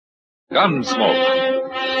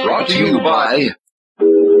Gunsmoke. Brought to you by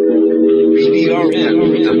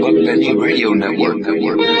BBRN, the Buck Benny Radio Network.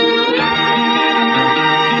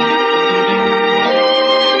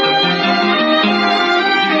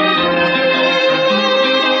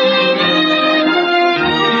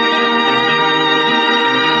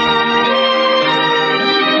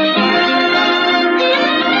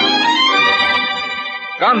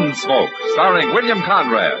 Gunsmoke, starring William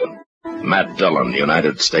Conrad. Matt Dillon,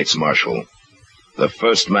 United States Marshal. The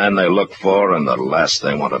first man they look for and the last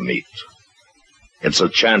they want to meet. It's a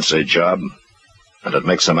chancy job, and it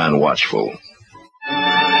makes a man watchful. And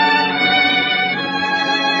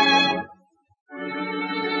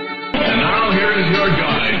now here is your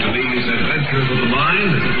guide to these adventures of the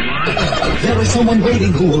mind. There is someone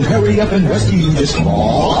waiting who will hurry up and rescue you this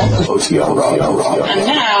small OTR-ROB. And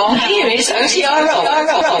now, here is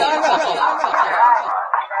OTR-ROB.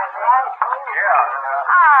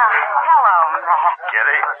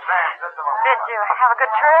 Did you have a good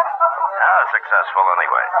trip? Successful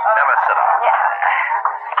anyway. Never sit down. Yeah.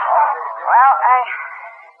 Well, I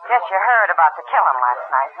guess you heard about the killing last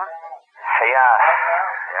night, huh?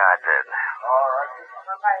 Yeah, I did.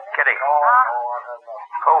 Kitty. Huh?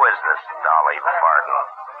 Who is this Dolly Varden?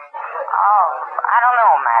 Oh, I don't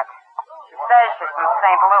know, Matt. She says she's from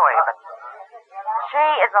St. Louis, but she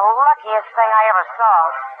is the luckiest thing I ever saw.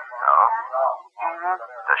 Oh? Mm-hmm.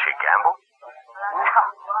 Does she gamble?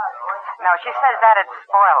 No, she says that'd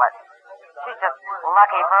spoil it. She's just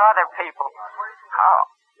lucky for other people. How?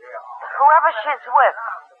 Whoever she's with,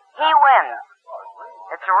 he wins.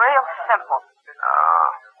 It's real simple. Oh,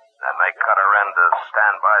 and they cut her in to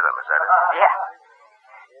stand by them, is that it? Yeah.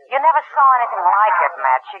 You never saw anything like it,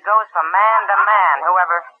 Matt. She goes from man to man,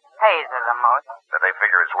 whoever pays her the most. That they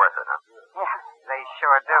figure it's worth it, huh? Yeah, they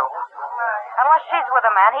sure do. Unless she's with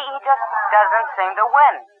a man, he just doesn't seem to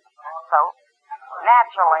win. So,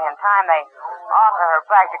 naturally, in time, they offer her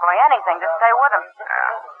practically anything to stay with him.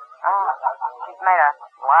 Yeah. Oh, she's made a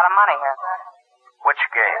lot of money here. Which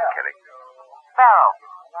game, Kitty? Faro.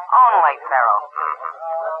 Only Faro. Mm-hmm.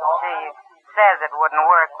 She says it wouldn't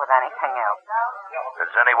work with anything else.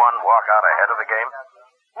 Does anyone walk out ahead of the game?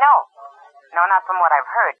 No. No, not from what I've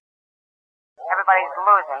heard. Everybody's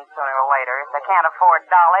losing sooner or later. If they can't afford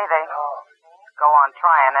Dolly, they go on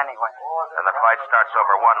trying anyway. And the fight starts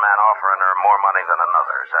over one man offering her more money than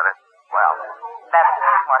another, is that it? Well, that's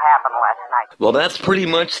what happened last night. Well, that's pretty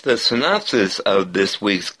much the synopsis of this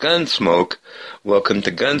week's Gunsmoke. Welcome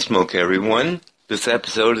to Gunsmoke, everyone. This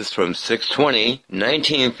episode is from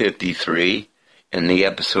 6/20/1953, and the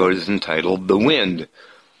episode is entitled The Wind.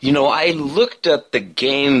 You know, I looked up the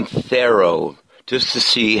game Faro just to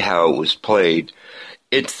see how it was played.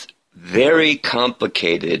 It's very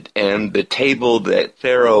complicated, and the table that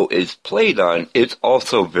Faro is played on is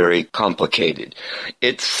also very complicated.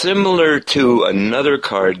 It's similar to another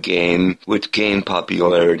card game which gained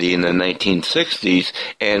popularity in the 1960s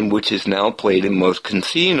and which is now played in most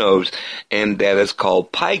casinos, and that is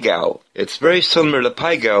called Pai Gow. It's very similar to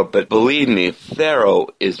Pai Gow, but believe me, Faro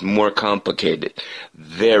is more complicated.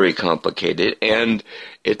 Very complicated, and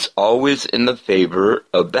it's always in the favor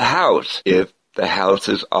of the house. If the house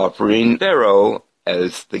is offering Faro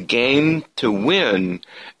as the game to win,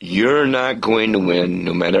 you're not going to win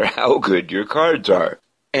no matter how good your cards are.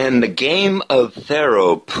 And the game of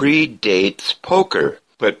Faro predates poker,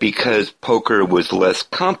 but because poker was less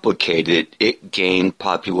complicated, it gained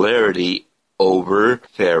popularity over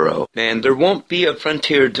Faro. And there won't be a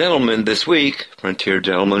Frontier Gentleman this week. Frontier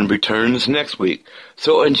Gentleman returns next week.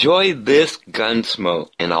 So enjoy this Gunsmoke,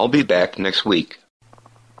 and I'll be back next week.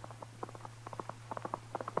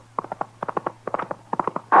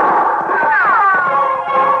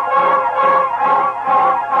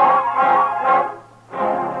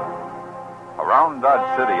 Around Dodge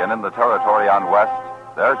City and in the territory on West,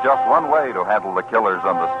 there's just one way to handle the killers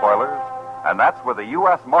and the spoilers, and that's with the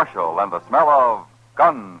U.S. Marshal and the smell of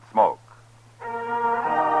Gunsmoke.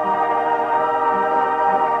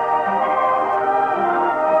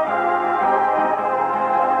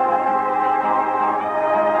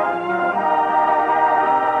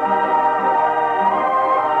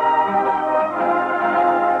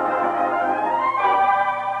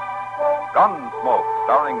 Gunsmoke,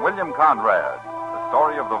 starring William Conrad. The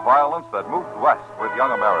story of the violence that moved west with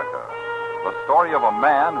young America. The story of a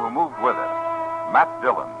man who moved with it. Matt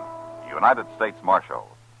Dillon, United States Marshal.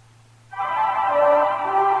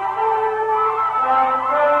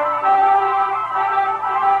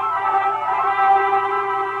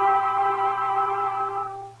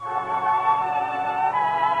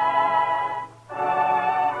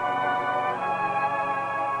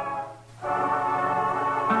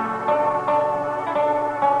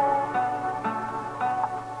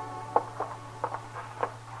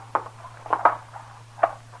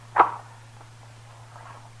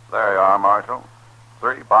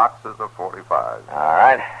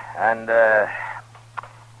 And,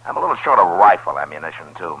 I'm a little short of rifle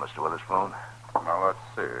ammunition, too, Mr. Witherspoon. Now, let's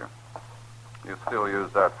see. You still use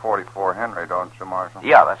that 44 Henry, don't you, Marshal?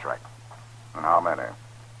 Yeah, that's right. And how many?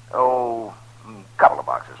 Oh, a couple of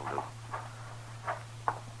boxes will do.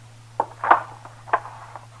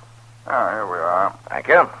 Here we are. Thank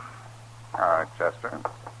you. All right, Chester.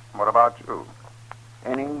 What about you?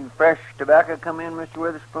 Any fresh tobacco come in, Mr.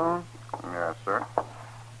 Witherspoon? Yes, sir.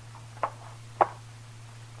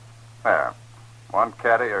 There. One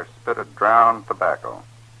caddy or spit of drowned tobacco.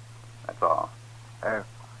 That's all.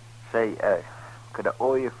 Could I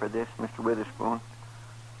owe you for this, Mr. Witherspoon?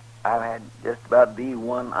 I've had just about the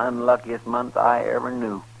one unluckiest month I ever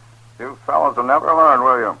knew. You fellas will never learn,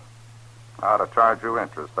 will you? How to charge you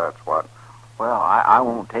interest, that's what. Well, I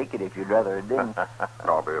won't take it if you'd rather it didn't.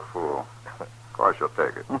 Don't be a fool. Of course you'll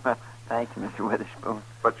take it. Thank you, Mr. Witherspoon.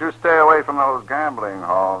 But you stay away from those gambling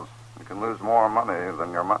halls. You can lose more money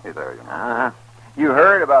than your money there, you know. Uh-huh. You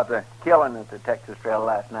heard about the killing at the Texas Trail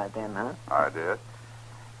last night then, huh? I did.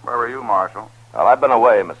 Where were you, Marshal? Well, I've been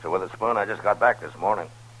away, Mr. Witherspoon. I just got back this morning.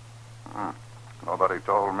 Nobody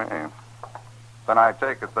told me. Then I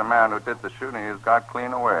take it the man who did the shooting has got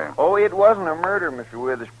clean away. Oh, it wasn't a murder, Mr.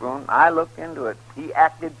 Witherspoon. I looked into it. He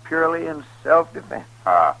acted purely in self-defense.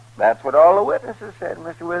 That's what all the witnesses said,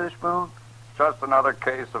 Mr. Witherspoon. Just another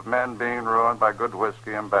case of men being ruined by good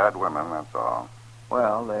whiskey and bad women, that's all.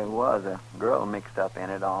 Well, there was a girl mixed up in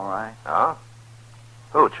it, all right. Huh?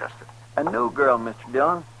 Who, Chester? A new girl, Mr.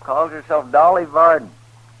 Dillon. Calls herself Dolly Varden.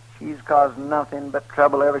 She's caused nothing but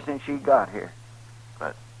trouble ever since she got here.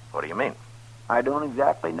 But what do you mean? I don't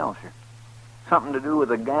exactly know, sir. Something to do with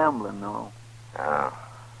the gambling, though. Oh.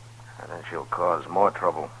 And then she'll cause more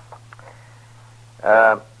trouble.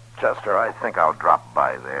 Chester, I think I'll drop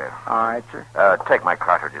by there. All right, sir. Take my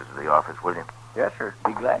cartridges to the office, will you? Yes, sir.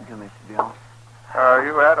 Be glad to, Mr. Dillon.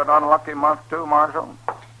 You had an unlucky month, too, Marshal?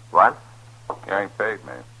 What? You ain't paid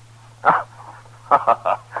me. I'm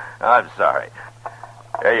sorry.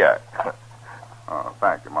 Here you are. Oh,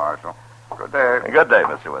 thank you, Marshal. Good day. Good day,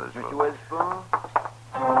 Mr. Witherspoon. Mr. Witherspoon?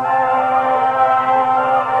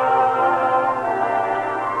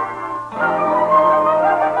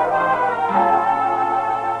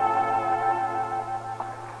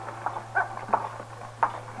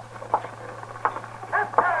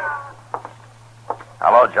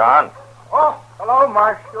 Hello, John. Oh, hello,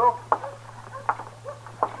 Marshal.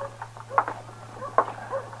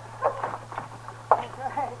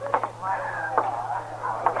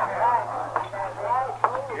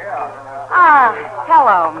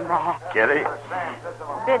 Hello, Matt. Kitty?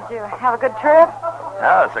 Did you have a good trip?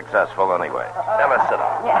 Successful anyway. Now, let's sit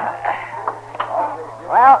down. Yeah.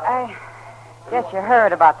 Well, I guess you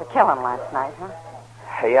heard about the killing last night, huh?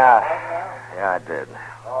 Yeah, I did.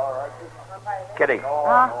 Kitty.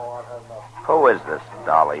 Huh? Who is this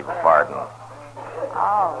Dolly Varden?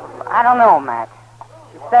 Oh, I don't know, Matt.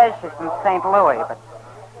 She says she's from St. Louis, but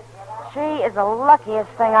she is the luckiest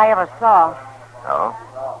thing I ever saw. Oh?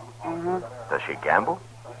 Mm-hmm. Does she gamble?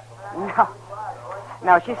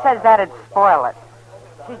 No, she says that'd spoil it.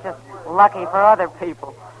 She's just lucky for other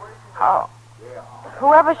people. How?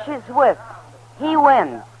 Whoever she's with, he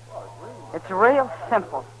wins. It's real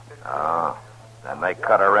simple. Oh. And they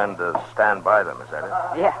cut her in to stand by them, is that it?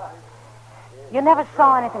 Yeah. You never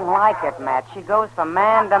saw anything like it, Matt. She goes from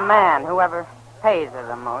man to man, whoever pays her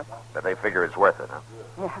the most. But they figure it's worth it, huh?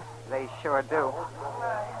 Yeah, they sure do.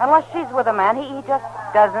 Unless she's with a man, he just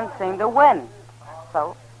doesn't seem to win.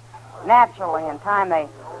 So, naturally, in time, they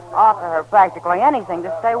offer her practically anything to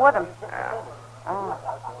stay with him. Yeah. Oh,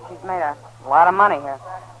 she's made a lot of money here.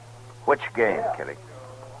 Which game, Kitty?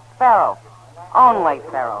 Faro. Only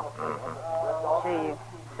Faro. Mm-hmm. She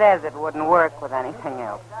says it wouldn't work with anything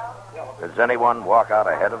else. Does anyone walk out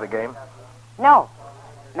ahead of the game? No.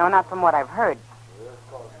 No, not from what I've heard.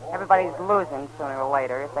 Everybody's losing sooner or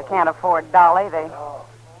later. If they can't afford Dolly, they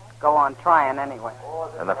go on trying anyway.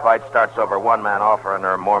 And the fight starts over one man offering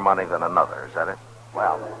her more money than another, is that it?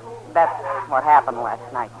 Well, that's what happened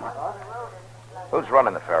last night. Who's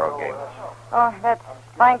running the Faro game? Oh, that's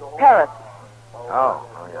Frank Paris. Oh,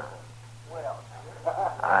 yeah.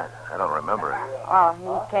 I don't remember it. Well, he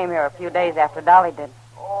came here a few days after Dolly did.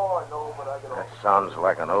 That sounds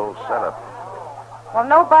like an old setup. Well,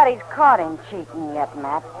 nobody's caught him cheating yet,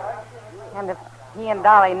 Matt. And if he and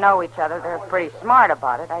Dolly know each other, they're pretty smart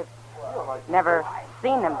about it. I've never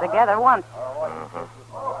seen them together once. Mm-hmm.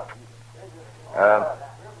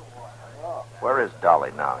 Where is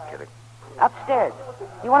Dolly now, Kitty? Upstairs.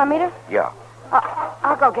 You want to meet her? Yeah.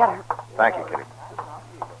 I'll go get her. Thank you, Kitty.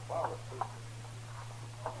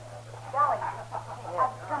 Dolly.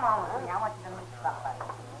 Come on with me. I want you to meet somebody.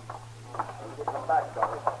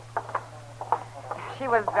 She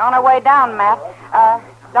was on her way down, Matt.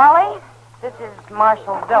 Dolly, this is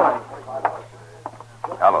Marshal Dillon.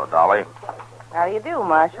 Hello, Dolly. How do you do,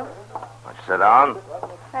 Marshal? Want you sit down?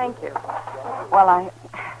 Thank you. Well,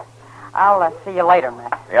 I'll see you later,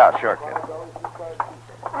 Matt. Yeah, sure, kid.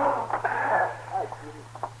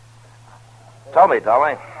 Tell me,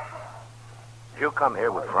 Dolly, did you come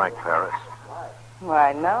here with Frank Paris?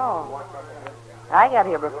 Why, no. I got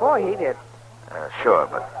here before he did. Sure,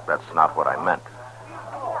 but that's not what I meant.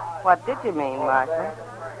 What did you mean, Marshal?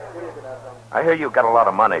 I hear you got a lot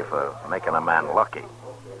of money for making a man lucky.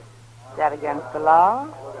 Is that against the law?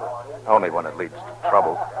 Only when it leads to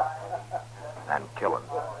trouble and killing.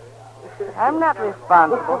 I'm not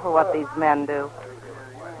responsible for what these men do.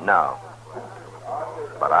 No.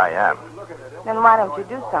 But I am. Then why don't you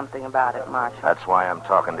do something about it, Marshal? That's why I'm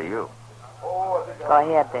talking to you. Go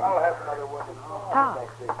ahead, then. Talk.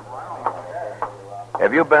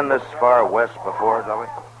 Have you been this far west before, Dolly?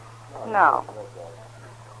 No.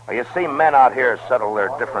 Well, you see, men out here settle their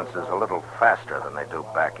differences a little faster than they do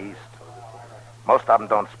back east. Most of them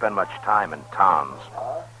don't spend much time in towns.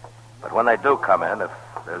 But when they do come in, if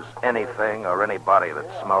there's anything or anybody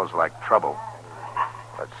that smells like trouble,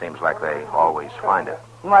 it seems like they always find it.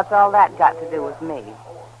 And what's all that got to do with me?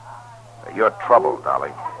 You're trouble,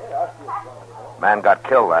 Dolly. Man got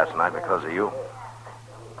killed last night because of you.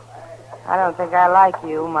 I don't think I like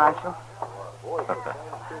you, Marshal.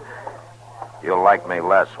 You'll like me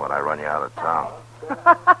less when I run you out of town.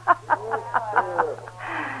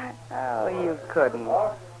 Oh, you couldn't.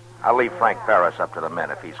 I'll leave Frank Paris up to the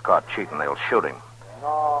men. If he's caught cheating, they'll shoot him.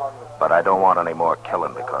 But I don't want any more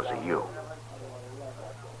killing because of you.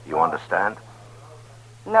 You understand?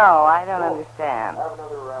 No, I don't understand.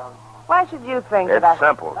 Why should you think that I... It's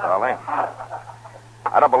simple, Dolly.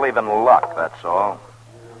 I don't believe in luck, that's all.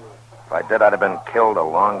 If I did, I'd have been killed a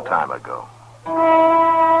long time ago.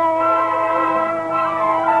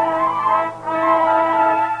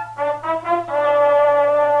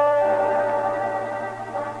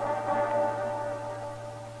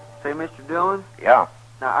 Say, Mr. Dillon? Yeah?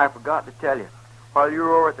 Now, I forgot to tell you. While you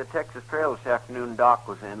were over at the Texas Trail this afternoon, Doc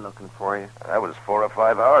was in looking for you. That was 4 or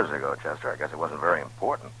 5 hours ago, Chester. I guess it wasn't very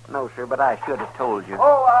important. No, sir, but I should have told you.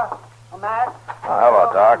 Matt?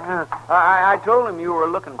 Hello, Doc. I told him you were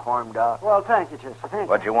looking for him, Doc. Well, thank you, Chester. Thank you.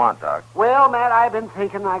 What'd you want, Doc? Well, Matt, I've been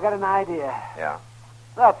thinking. I got an idea. Yeah?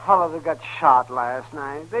 That fellow that got shot last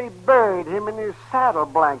night, they buried him in his saddle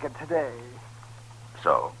blanket today.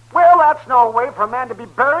 So? Well, that's no way for a man to be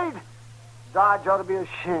buried. Dodge ought to be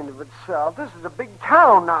ashamed of itself. This is a big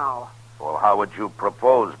town now. Well, how would you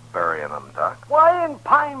propose burying him, Doc? Why, in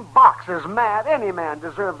pine boxes, Matt. Any man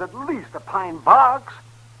deserves at least a pine box.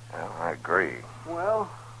 Well, I agree. Well,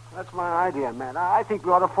 that's my idea, Matt. I think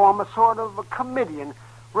we ought to form a sort of a committee and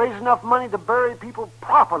raise enough money to bury people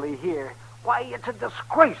properly here. Why, it's a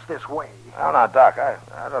disgrace this way. Well, now, Doc, I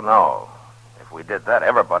don't know. If we did that,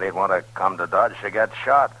 everybody'd want to come to Dodge to get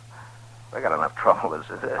shot. We got enough trouble as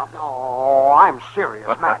it is. Oh, I'm serious,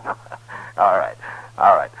 Matt. All right.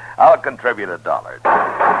 I'll contribute $1.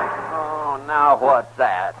 Oh, now what's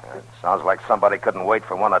that? It sounds like somebody couldn't wait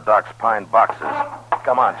for one of Doc's pine boxes.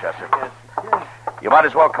 Come on, Chester. Yes. You might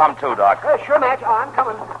as well come too, Doc. Sure, Matt. I'm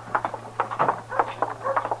coming.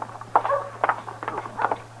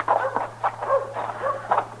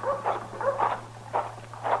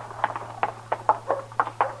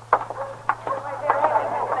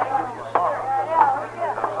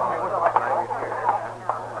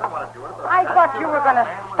 I thought you were going to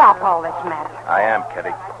stop all this, Matt. I am, Kitty.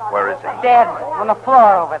 Where is he? Dead on the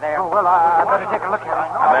floor over there. Oh, well, I better take a look at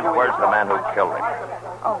him. I meant, where's the man who killed him?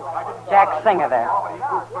 Oh, Jack Singer there.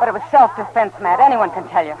 But it was self-defense, Matt. Anyone can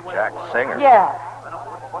tell you. Jack Singer? Yeah.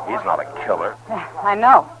 He's not a killer. I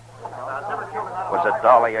know. Was it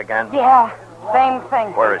Dolly again? Yeah, same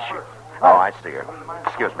thing. Where is she? Oh, I see her.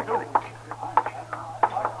 Excuse me, Kitty.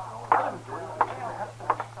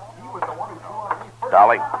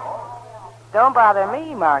 Dolly, Don't bother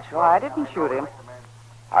me, Marshal. I didn't shoot him.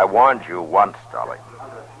 I warned you once, Dolly.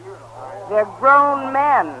 They're grown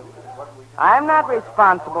men. I'm not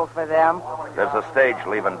responsible for them. There's a stage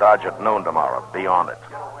leaving Dodge at noon tomorrow. Be on it.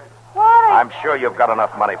 What? I'm sure you've got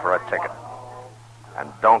enough money for a ticket.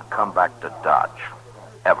 And don't come back to Dodge.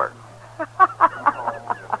 Ever.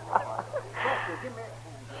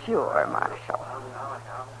 Sure, Marshal.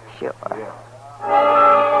 Sure.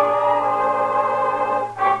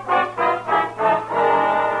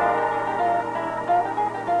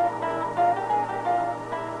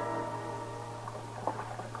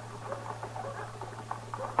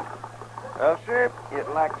 Well, sir, it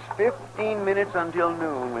lacks 15 minutes until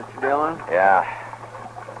noon, Mr. Dillon. Yeah.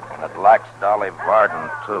 And it lacks Dolly Varden,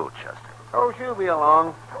 too, Chester. Oh, she'll be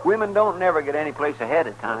along. Women don't never get any place ahead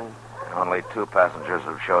of time. Only 2 passengers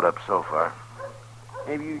have showed up so far.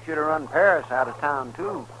 Maybe you should have run Paris out of town,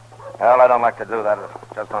 too. Well, I don't like to do that,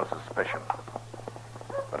 just on suspicion.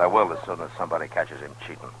 But I will as soon as somebody catches him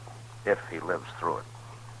cheating, if he lives through it.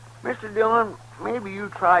 Mr. Dillon, maybe you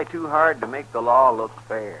try too hard to make the law look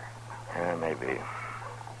fair. Yeah, maybe.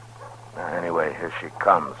 Anyway, here she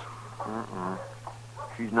comes.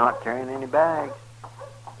 She's not carrying any bags.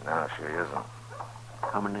 No, she isn't.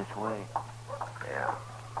 Coming this way. Yeah.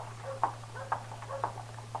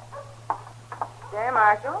 There,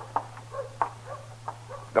 Marshal.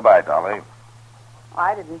 Goodbye, Dolly.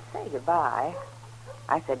 I didn't say goodbye.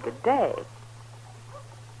 I said good day.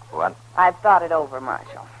 What? I've thought it over,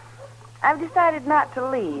 Marshal. I've decided not to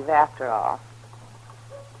leave after all.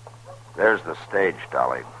 There's the stage,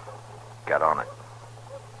 Dolly. Get on it.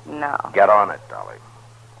 No. Get on it, Dolly.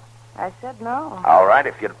 I said no. All right,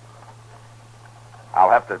 if you'd...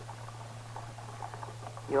 I'll have to...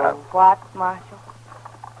 You'll what, Marshal?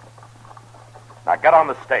 Now, get on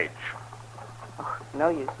the stage. Oh, no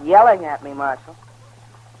use yelling at me, Marshal.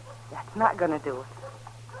 That's not going to do it.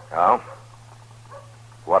 Oh?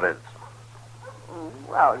 What is?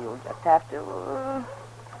 Well, you'll just have to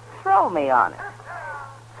throw me on it.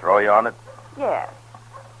 Throw you on it? Yes.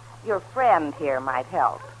 Your friend here might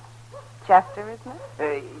help. Chester, isn't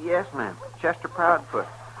it? Yes, ma'am. Chester Proudfoot.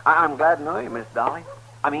 I'm glad to know you, Miss Dolly.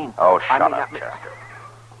 Oh, shut up, Chester.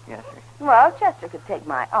 Yes, sir. Well, Chester could take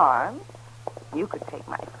my arms. You could take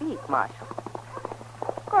my feet, Marshal.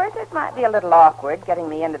 Of course, it might be a little awkward getting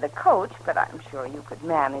me into the coach, but I'm sure you could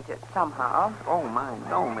manage it somehow. Oh, my,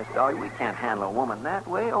 no, Miss Dolly. We can't handle a woman that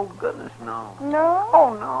way. Oh, goodness, no. No?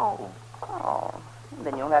 Oh, no. Oh,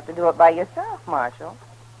 then you'll have to do it by yourself, Marshal.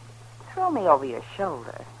 Throw me over your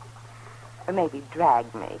shoulder. Or maybe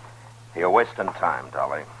drag me. You're wasting time,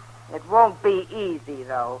 Dolly. It won't be easy,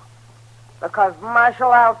 though. Because,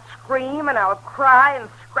 Marshal, I'll scream and I'll cry and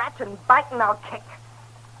scratch and bite and I'll kick.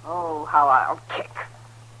 Oh, how I'll kick.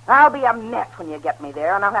 I'll be a mess when you get me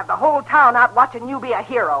there, and I'll have the whole town out watching you be a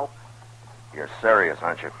hero. You're serious,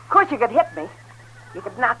 aren't you? Of course you could hit me. You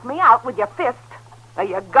could knock me out with your fist or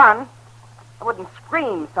your gun. I wouldn't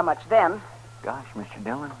scream so much then. Gosh, Mr.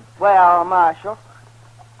 Dillon. Well, Marshal.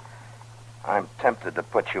 I'm tempted to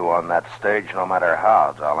put you on that stage no matter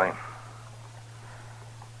how, Dolly.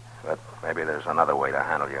 But maybe there's another way to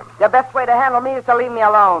handle you. The best way to handle me is to leave me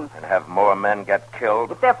alone. And have more men get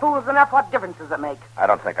killed? If they're fools enough, what difference does it make? I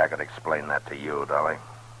don't think I could explain that to you, Dolly.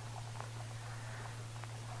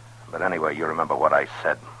 But anyway, you remember what I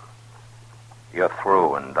said. You're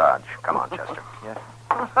through in Dodge. Come on, Chester. Yes.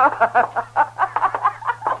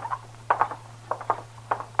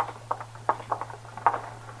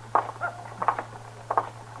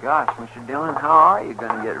 Gosh, Mr. Dillon, how are you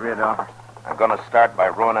going to get rid of her? I'm going to start by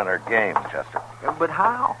ruining her game, Chester. But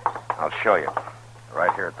how? I'll show you.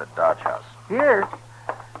 Right here at the Dodge House. Here?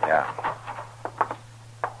 Yeah.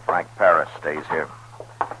 Frank Paris stays here.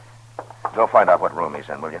 Go find out what room he's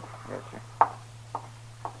in, will you? Yes, sir.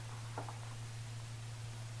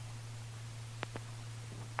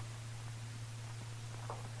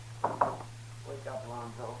 Wake up,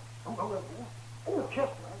 Lonzo. Oh,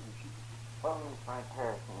 Chester. Well, Frank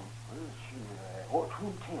Paris,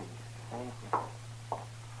 room 10. Thank you.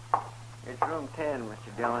 It's room 10,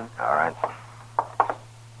 Mr. Dillon. All right.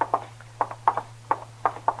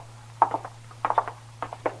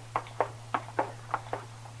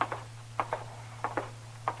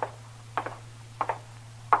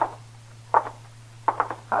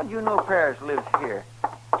 How'd you know Paris lives here?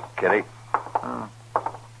 Kitty? Oh.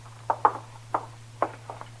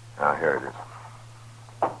 Oh, here it is.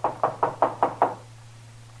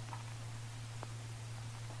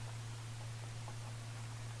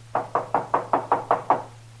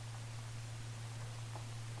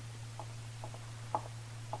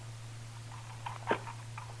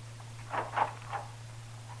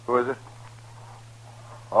 Who is it?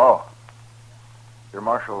 Oh. You're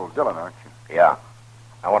Marshal Dillon, aren't you? Yeah.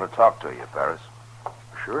 I want to talk to you, Paris.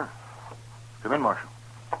 Sure. Come in, Marshal.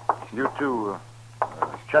 You two,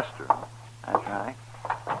 Chester. That's right.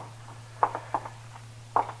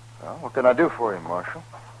 Well, what can I do for you, Marshal?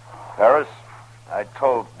 Paris, I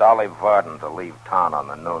told Dolly Varden to leave town on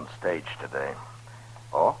the noon stage today.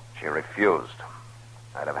 Oh? She refused.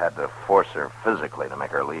 I'd have had to force her physically to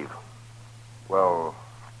make her leave. Well,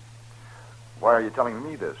 why are you telling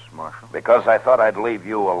me this, Marshal? Because I thought I'd leave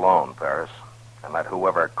you alone, Paris, and let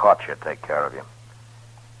whoever caught you take care of you.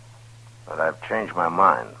 But I've changed my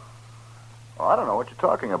mind. Oh, I don't know what you're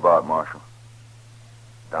talking about, Marshal.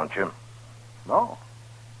 don't you? No.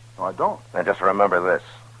 No, I don't. Now, just remember this.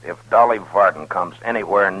 If Dolly Varden comes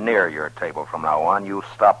anywhere near your table from now on, you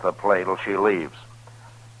stop the play till she leaves.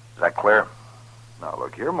 Is that clear? Now,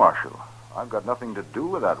 look here, Marshal. I've got nothing to do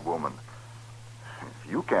with that woman.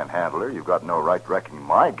 If you can't handle her, you've got no right wrecking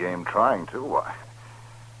my game trying to. Why,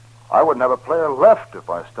 I wouldn't have a player left if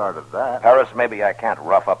I started that. Harris, maybe I can't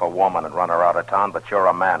rough up a woman and run her out of town, but you're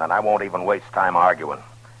a man, and I won't even waste time arguing.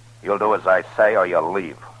 You'll do as I say, or you'll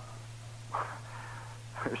leave.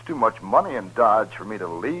 There's too much money in Dodge for me to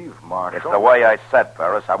leave, Marshal. It's the way I said,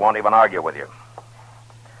 Ferris. I won't even argue with you.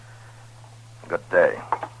 Good day.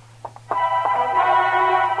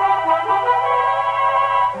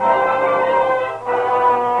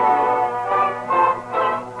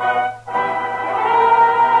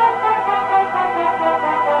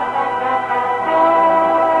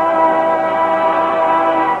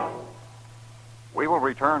 We will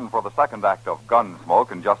return for the second act of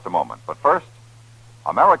Gunsmoke in just a moment. But first,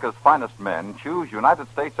 America's finest men choose United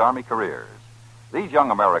States Army careers. These young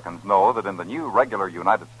Americans know that in the new regular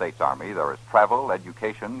United States Army there is travel,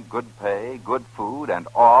 education, good pay, good food, and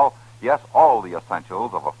all the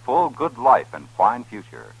essentials of a full, good life and fine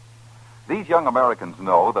future. These young Americans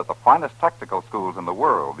know that the finest technical schools in the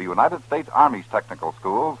world, the United States Army's technical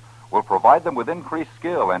schools, will provide them with increased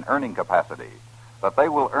skill and earning capacity, that they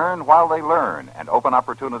will earn while they learn and open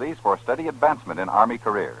opportunities for steady advancement in Army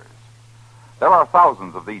careers. There are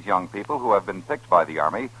thousands of these young people who have been picked by the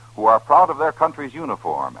Army who are proud of their country's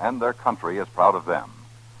uniform, and their country is proud of them.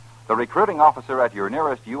 The recruiting officer at your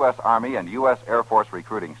nearest U.S. Army and U.S. Air Force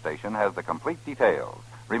recruiting station has the complete details.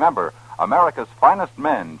 Remember, America's finest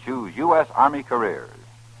men choose U.S. Army careers.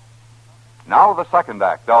 Now the second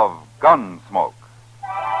act of Gunsmoke.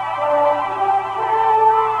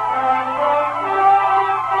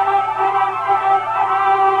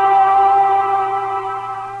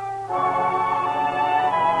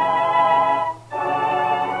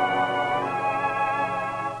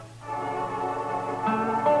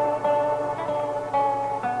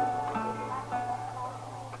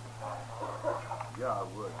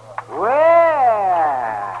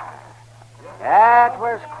 Well, that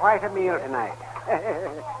was quite a meal tonight.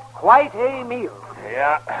 Quite a meal.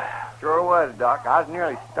 Yeah, sure was, Doc. I was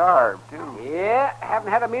nearly starved, too. Yeah, haven't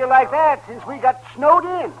had a meal like that since we got snowed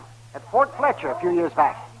in at Fort Fletcher a few years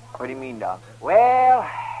back. What do you mean, Doc? Well,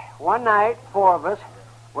 one night, 4 of us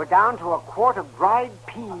were down to a quart of dried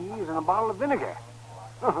peas and a bottle of vinegar.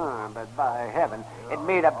 But by heaven, it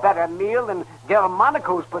made a better meal than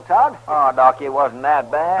Delmonico's puts out. Oh, Doc, it wasn't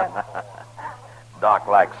that bad. Doc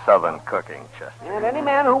likes Southern cooking, Chester. And any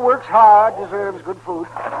man who works hard deserves good food.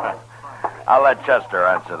 I'll let Chester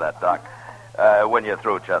answer that, Doc. When you're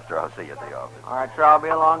through, Chester, I'll see you at the office. All right, sure, I'll be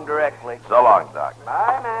along directly. So long, Doc.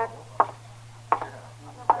 Bye, Matt.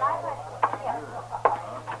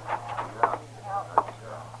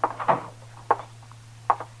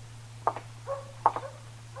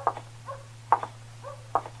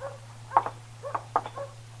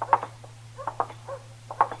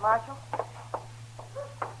 Marshal?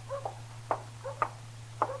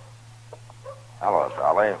 Hello,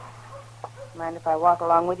 Dolly. Mind if I walk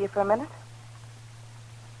along with you for a minute?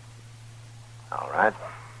 All right.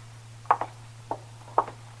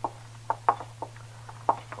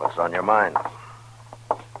 What's on your mind?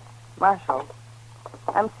 Marshal,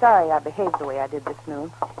 I'm sorry I behaved the way I did this noon.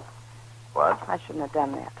 What? I shouldn't have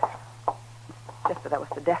done that. It's just that I was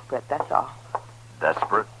so desperate, that's all.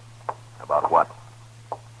 Desperate? About what?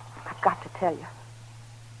 I've got to tell you.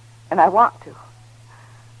 And I want to.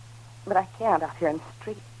 But I can't out here in the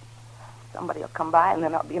street. Somebody will come by and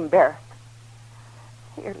then I'll be embarrassed.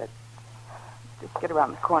 Here, let's just get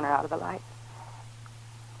around the corner out of the light.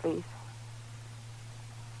 Please.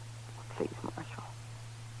 Please, Marshal.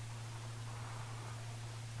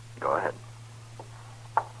 Go ahead.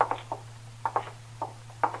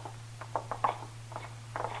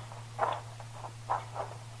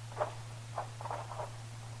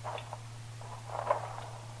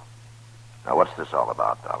 Now, what's this all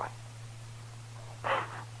about, Dolly?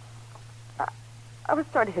 I was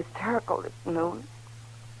sort of hysterical this noon.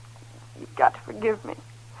 You've got to forgive me.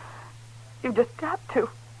 You've just got to.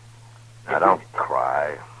 Now, don't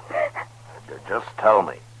cry. Just tell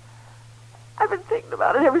me. I've been thinking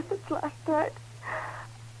about it ever since last night.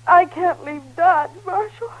 I can't leave Dodge,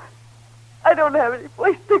 Marshal. I don't have any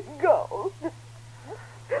place to go.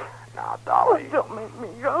 Now, Dolly. Oh, don't make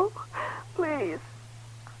me go. Please.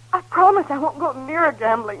 I promise I won't go near a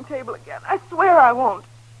gambling table again. I swear I won't.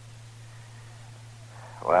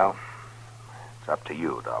 Well, it's up to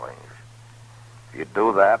you, darling. If you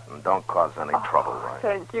do that and don't cause any trouble, right?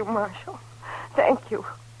 Thank you, Marshal. Thank you.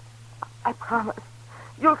 I promise.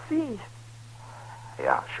 You'll see.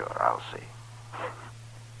 Yeah, sure, I'll see.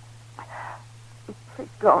 Please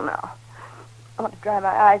go now. I want to dry my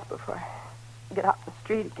eyes before I get out in the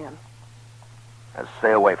street again. And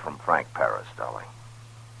stay away from Frank Paris, Dolly.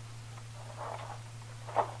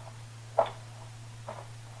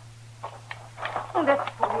 Oh, that's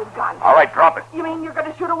for your gun. All right, drop it. You mean you're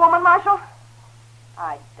going to shoot a woman, Marshal?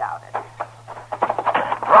 I doubt it.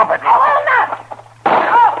 Drop it. I will not.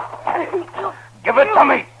 Oh. Give it to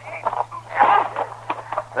me.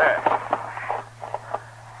 There.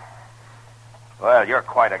 Well, you're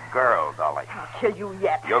quite a girl, Dolly. I'll kill you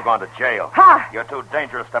yet. You're going to jail. Ha! You're too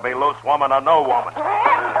dangerous to be loose, woman or no woman.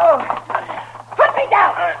 Put me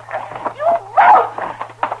down. You brute!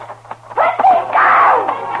 Put me down!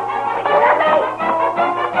 You hear me?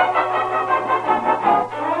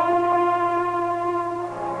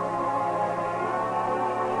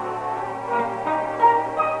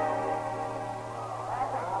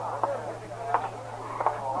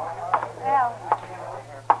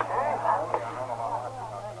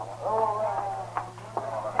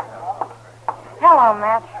 Hello,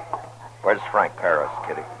 Matt. Where's Frank Paris,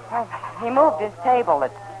 Kitty? He moved his table.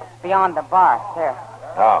 It's beyond the bar. There.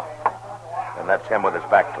 Oh. And that's him with his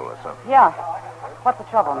back to us, huh? Yeah. What's the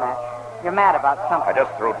trouble, Matt? You're mad about something. I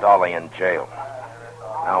just threw Dolly in jail.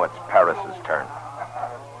 Now it's Paris's turn.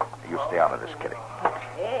 You stay out of this, Kitty.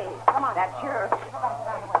 Hey, come on. That's yours.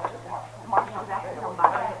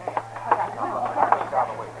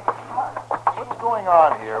 What's going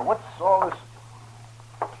on here? What's all this?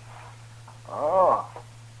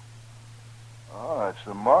 Oh, it's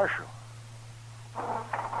the marshal.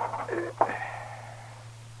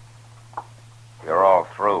 You're all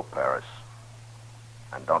through, Paris.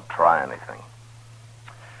 And don't try anything.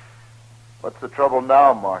 What's the trouble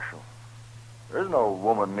now, Marshal? There's no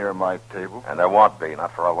woman near my table. And there won't be,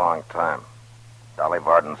 not for a long time. Dolly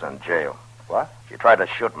Varden's in jail. What? She tried to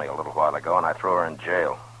shoot me a little while ago, and I threw her in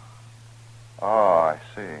jail. Oh, I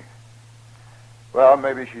see. Well,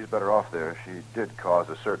 maybe she's better off there. She did cause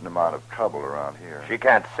a certain amount of trouble around here. She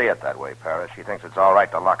can't see it that way, Paris. She thinks it's all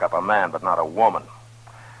right to lock up a man, but not a woman.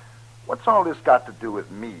 What's all this got to do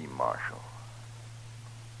with me, Marshal?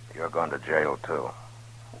 You're going to jail, too.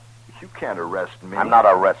 You can't arrest me. I'm not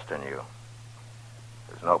arresting you.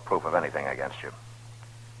 There's no proof of anything against you.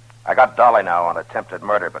 I got Dolly now on attempted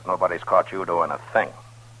murder, but nobody's caught you doing a thing.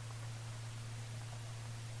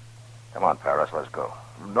 Come on, Paris, let's go.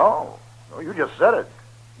 No, you just said it.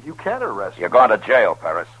 You can't arrest me. You're going to jail,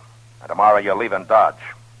 Paris. And tomorrow you're leaving Dodge.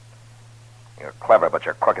 You're clever, but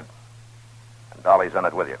you're crooked. And Dolly's in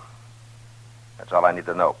it with you. That's all I need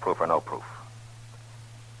to know, proof or no proof.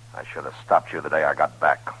 I should have stopped you the day I got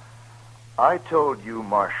back. I told you,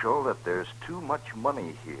 Marshal, that there's too much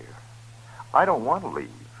money here. I don't want to leave.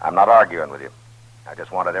 I'm not arguing with you. I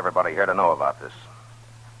just wanted everybody here to know about this.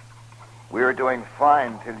 We were doing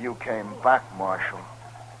fine till you came back, Marshal.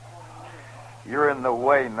 You're in the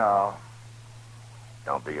way now.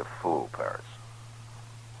 Don't be a fool, Paris.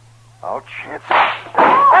 I'll chance it.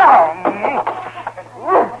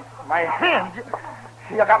 My hand.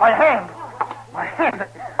 You got my hand. My hand.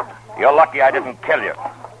 You're lucky I didn't kill you.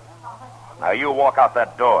 Now you walk out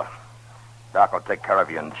that door. Doc will take care of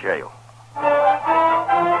you in jail.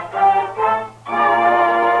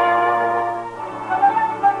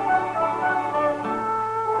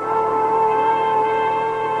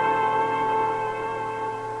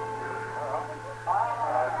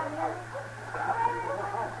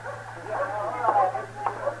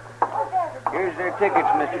 Here's their tickets,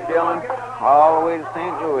 Mr. Dillon. All the way to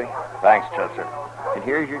St. Louis. Thanks, Chester. And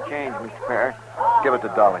here's your change, Mr. Parrish. Give it to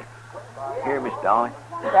Dolly. Here, Miss Dolly.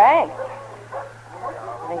 Thanks.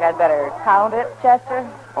 Think I'd better count it, Chester?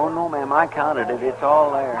 Oh, no, ma'am. I counted it. It's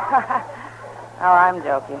all there. Oh, I'm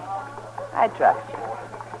joking. I trust you.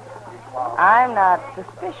 I'm not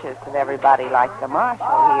suspicious of everybody like the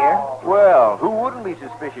marshal here. Well, who wouldn't be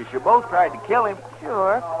suspicious? You both tried to kill him.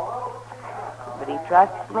 Sure. But he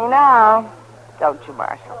trusts me now. Don't you,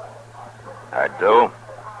 Marshal? I do.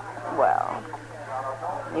 Well,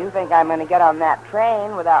 you think I'm going to get on that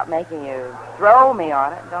train without making you throw me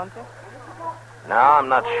on it, don't you? No, I'm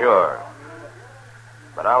not sure.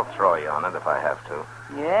 But I'll throw you on it if I have to.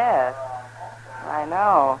 Yes. I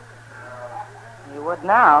know. You would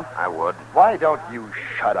now. I would. Why don't you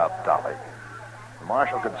shut up, Dolly? The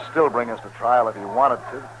marshal could still bring us to trial if he wanted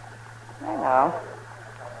to. I know.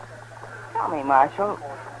 Tell me, Marshal,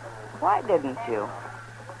 why didn't you?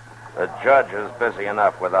 The judge is busy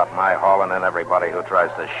enough without my hauling in everybody who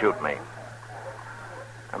tries to shoot me.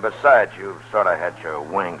 And besides, you've sort of had your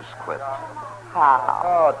wings clipped. How?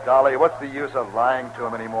 Oh, Dolly, what's the use of lying to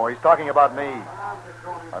him anymore? He's talking about me.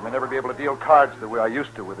 I may never be able to deal cards the way I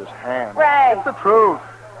used to with his hand. Ray. It's the truth.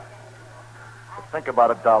 But think about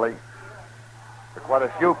it, Dolly. There are quite a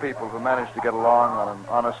few people who manage to get along on an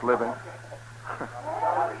honest living.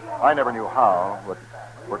 I never knew how, but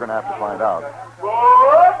we're going to have to find out.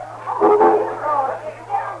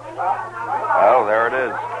 Well, there it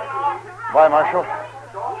is. Bye, Marshal.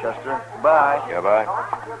 Chester. Bye. Yeah, bye.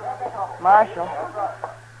 Marshal,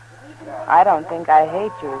 I don't think I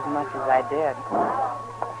hate you as much as I did.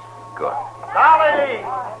 Good. Dolly!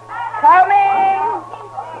 Coming!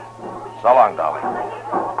 So long, Dolly.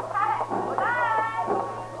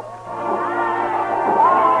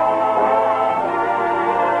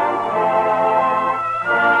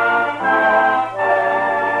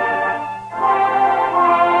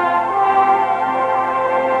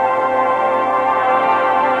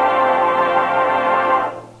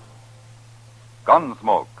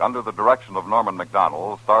 Gunsmoke, under the direction of Norman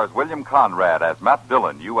MacDonald, stars William Conrad as Matt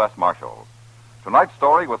Dillon, U.S. Marshal. Tonight's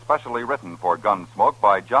story was specially written for Gunsmoke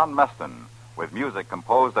by John Meston, with music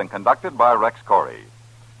composed and conducted by Rex Corey.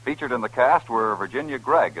 Featured in the cast were Virginia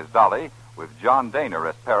Gregg as Dolly, with John Daner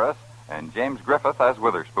as Paris, and James Griffith as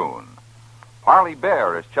Witherspoon. Harley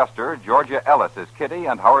Bear as Chester, Georgia Ellis as Kitty,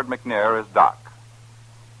 and Howard McNair as Doc.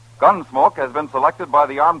 Gunsmoke has been selected by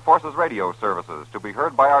the Armed Forces Radio Services to be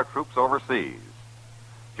heard by our troops overseas.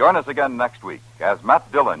 Join us again next week as Matt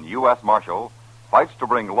Dillon, U.S. Marshal, fights to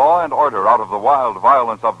bring law and order out of the wild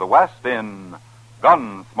violence of the West in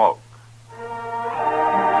Gunsmoke.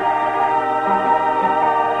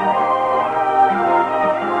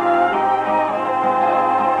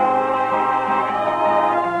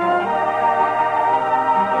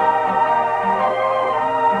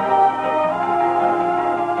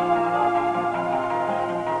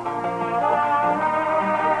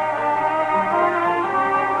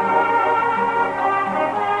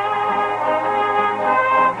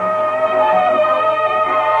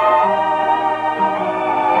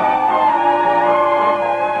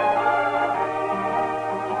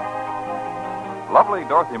 Lovely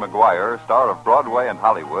Dorothy McGuire, star of Broadway and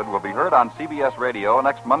Hollywood, will be heard on CBS Radio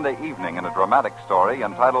next Monday evening in a dramatic story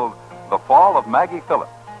entitled The Fall of Maggie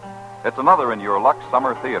Phillips. It's another in your Lux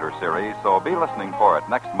Summer Theater series, so be listening for it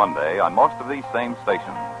next Monday on most of these same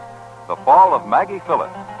stations. The Fall of Maggie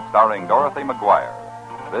Phillips, starring Dorothy McGuire.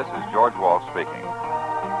 This is George Walsh speaking.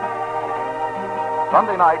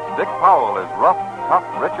 Sunday nights, Dick Powell is rough, tough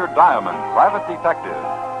Richard Diamond, private detective,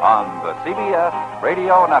 on the CBS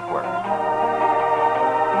Radio Network.